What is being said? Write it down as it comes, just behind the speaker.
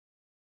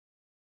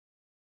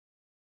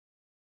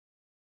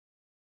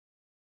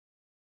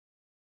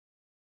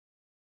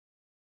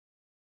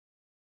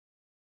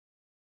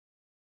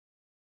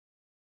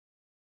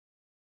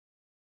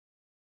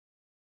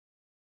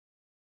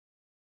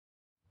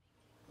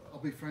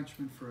I'll be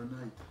Frenchman for a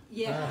night.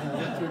 Yeah.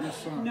 Get through this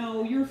song.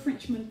 No, you're a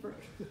Frenchman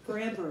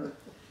forever.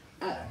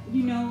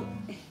 You know,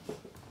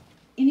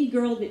 any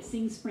girl that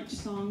sings French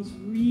songs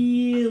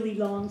really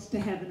longs to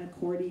have an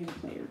accordion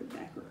player to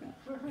back her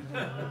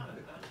up.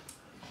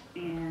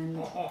 And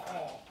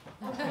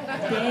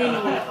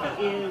Dave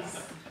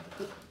is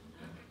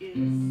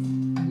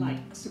like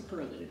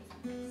superlative.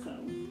 So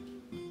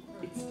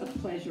it's a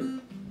pleasure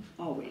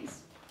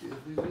always. Yes.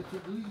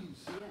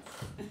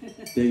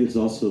 David's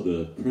also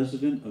the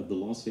president of the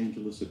Los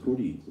Angeles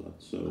Accordion Club.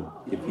 So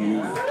if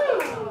you,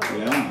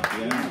 yeah.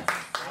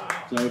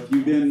 So if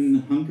you've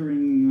been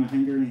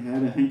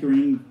had a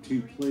hankering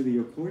to play the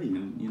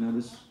accordion, you know,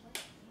 this,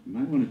 you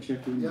might want to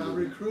check in. Yeah, I'm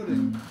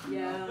recruiting.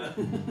 Yeah.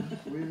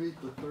 We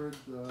meet the third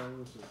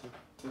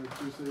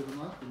Tuesday of the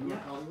month in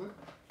North Hollywood.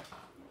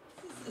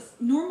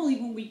 Normally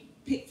when we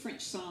pick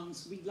French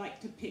songs, we like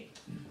to pick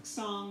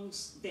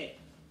songs that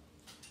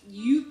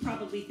you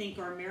probably think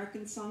are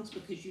American songs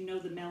because you know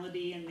the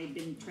melody and they've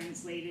been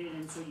translated,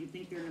 and so you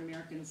think they're an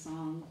American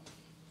song,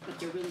 but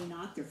they're really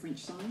not. They're French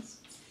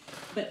songs.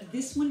 But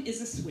this one is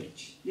a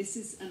switch. This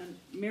is an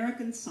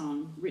American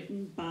song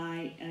written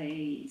by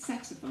a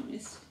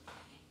saxophonist,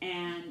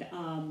 and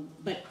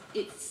but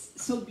it's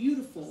so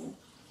beautiful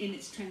in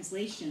its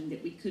translation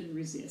that we couldn't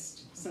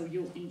resist. So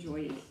you'll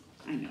enjoy it,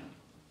 I know.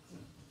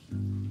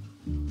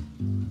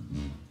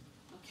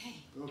 Okay.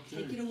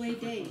 Take it away,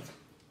 Dave.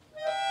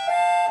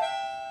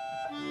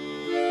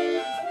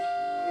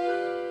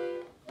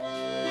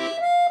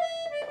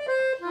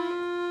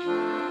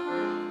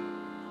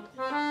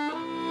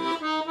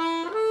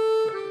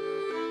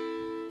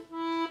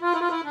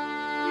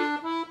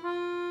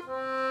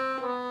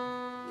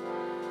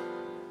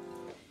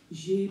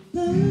 J'ai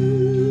peur,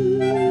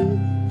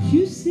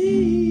 je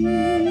sais,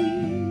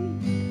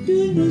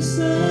 de ne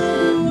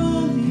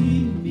savoir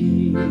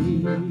aimer,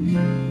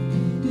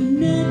 de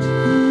n'être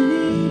qu'un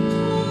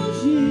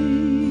étranger,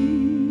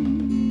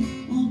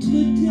 entre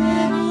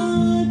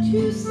terres,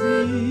 tu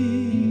sais.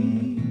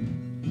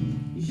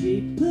 J'ai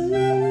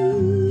peur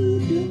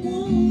de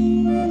moi,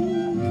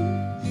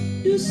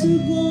 de ce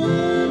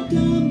grand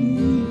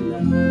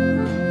amour-là,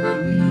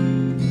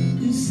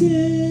 de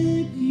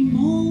cette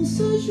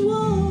immense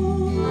joie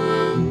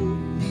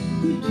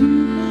que tu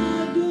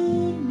m'as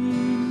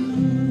donnée là.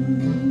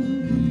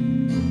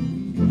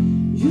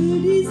 Je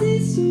disais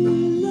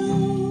cela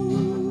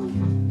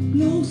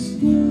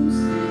lorsqu'on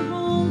s'est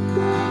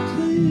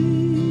rencontrés.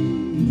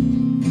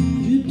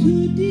 Je te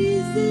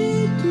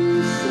disais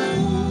tout ça,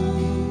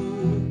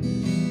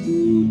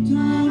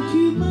 pourtant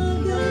tu m'as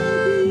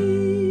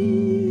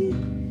gardé.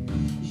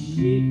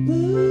 J'ai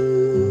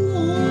peur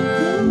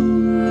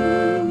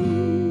encore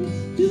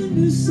de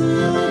ne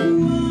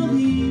savoir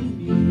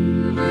aimer,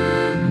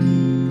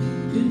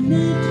 de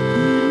n'être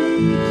qu'un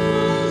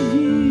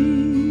étranger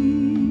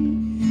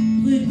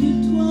près de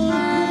toi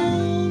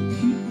quand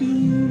tu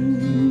dors.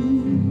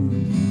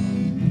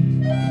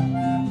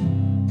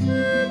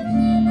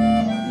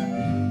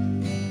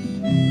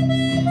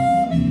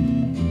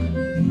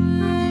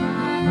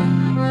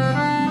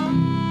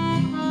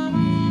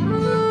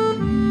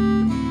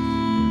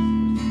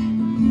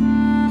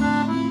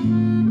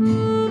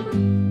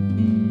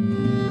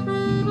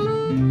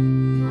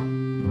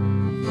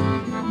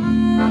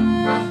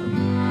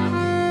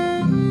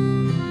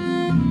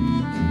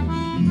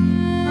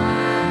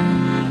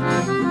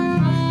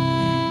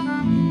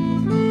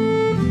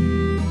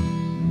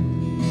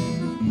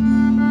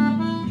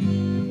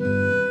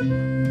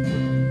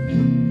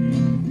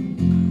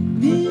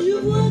 Mais je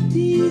vois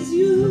tes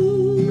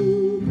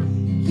yeux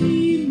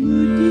qui me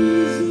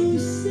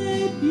disent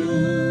c'est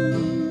bien,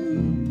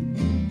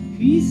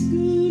 puisque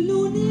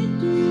l'on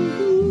est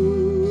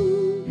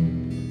heureux,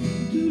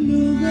 tout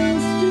le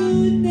reste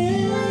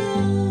n'est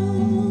rien.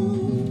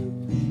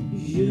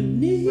 Je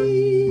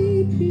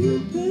n'ai plus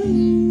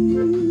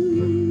peur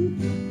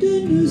de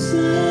ne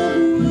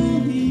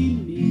savoir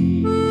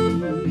aimer,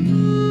 tu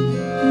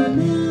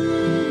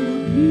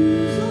m'aimes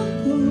plus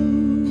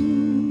encore.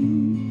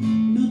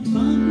 Notre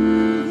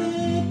amour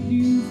est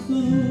plus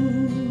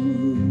fort,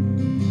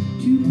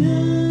 tu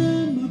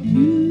m'aimes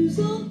plus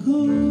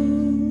encore.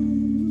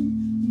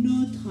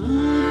 Notre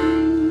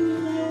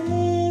amour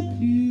est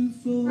plus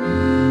fort.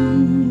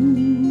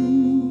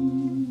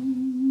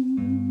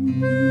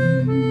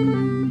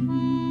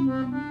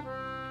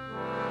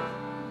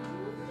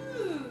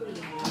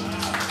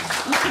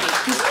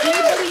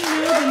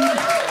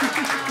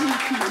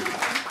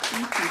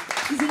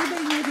 Does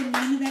anybody know the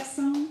name of that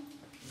song?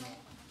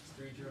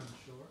 Stranger on the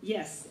Shore?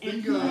 Yes,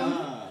 and Bingo.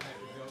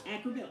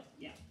 Acrobill,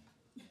 yeah.